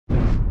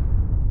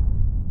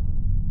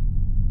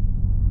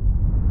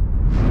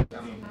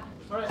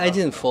I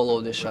didn't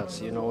follow the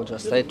shots,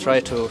 just I try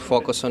to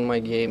focus on my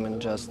game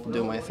and just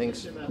do my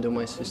things, do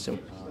my system.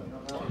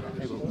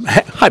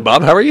 Hi,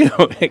 Bob. How are you?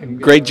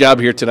 Great job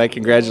here tonight.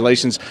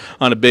 Congratulations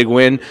on a big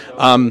win.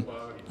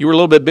 You were a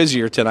little bit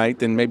busier tonight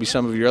than maybe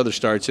some of your other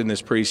starts in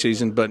this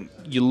preseason, but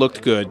you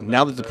looked good.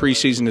 Now that the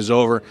preseason is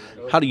over,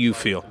 how do you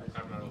feel?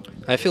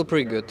 I feel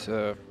pretty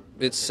good.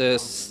 It's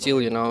still,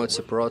 it's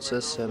a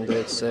process, and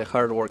it's a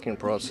hard-working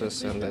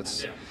process, and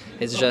it's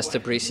just a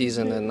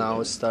preseason, and now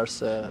it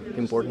starts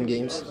important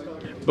games.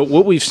 But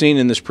what we've seen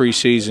in this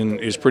preseason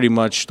is pretty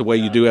much the way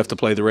you do have to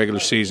play the regular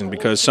season,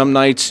 because some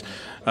nights,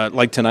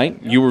 like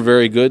tonight, you were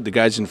very good. The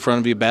guys in front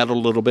of you battled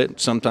a little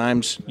bit.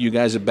 Sometimes you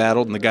guys have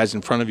battled, and the guys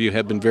in front of you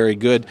have been very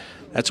good.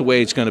 That's the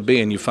way it's going to be,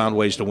 and you found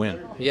ways to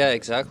win. Yeah,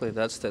 exactly.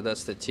 That's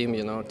the team,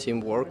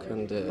 teamwork,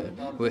 and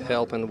we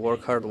help and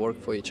work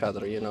for each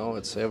other.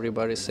 It's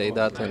everybody say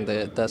that, and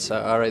that's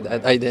our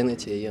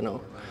identity.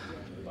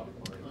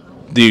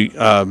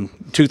 The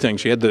two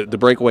things. You had the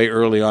breakaway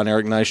early on.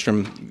 Eric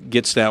Nystrom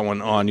gets that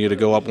one on you to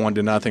go up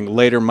 1-0.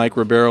 Later, Mike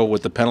Ribeiro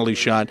with the penalty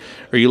shot.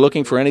 Are you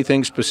looking for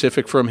anything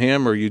specific from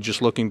him, or are you just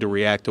looking to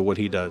react to what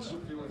he does?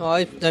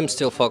 I'm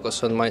still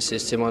focused on my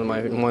system, on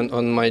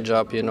my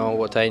job,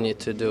 what I need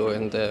to do,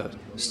 and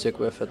stick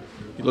with it.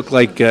 You look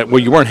like,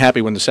 you weren't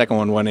happy when the second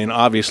one went in,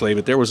 obviously,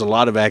 but there was a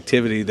lot of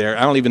activity there.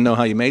 I don't even know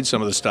how you made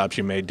some of the stops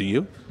you made. Do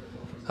you?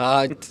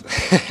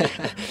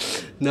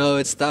 No,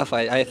 it's tough.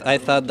 I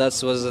thought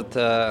that was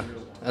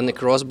on the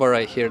crossbar.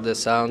 I hear the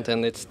sound,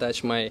 and it's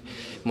touched my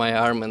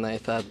arm, and I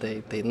thought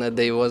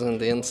they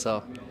wasn't in,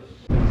 so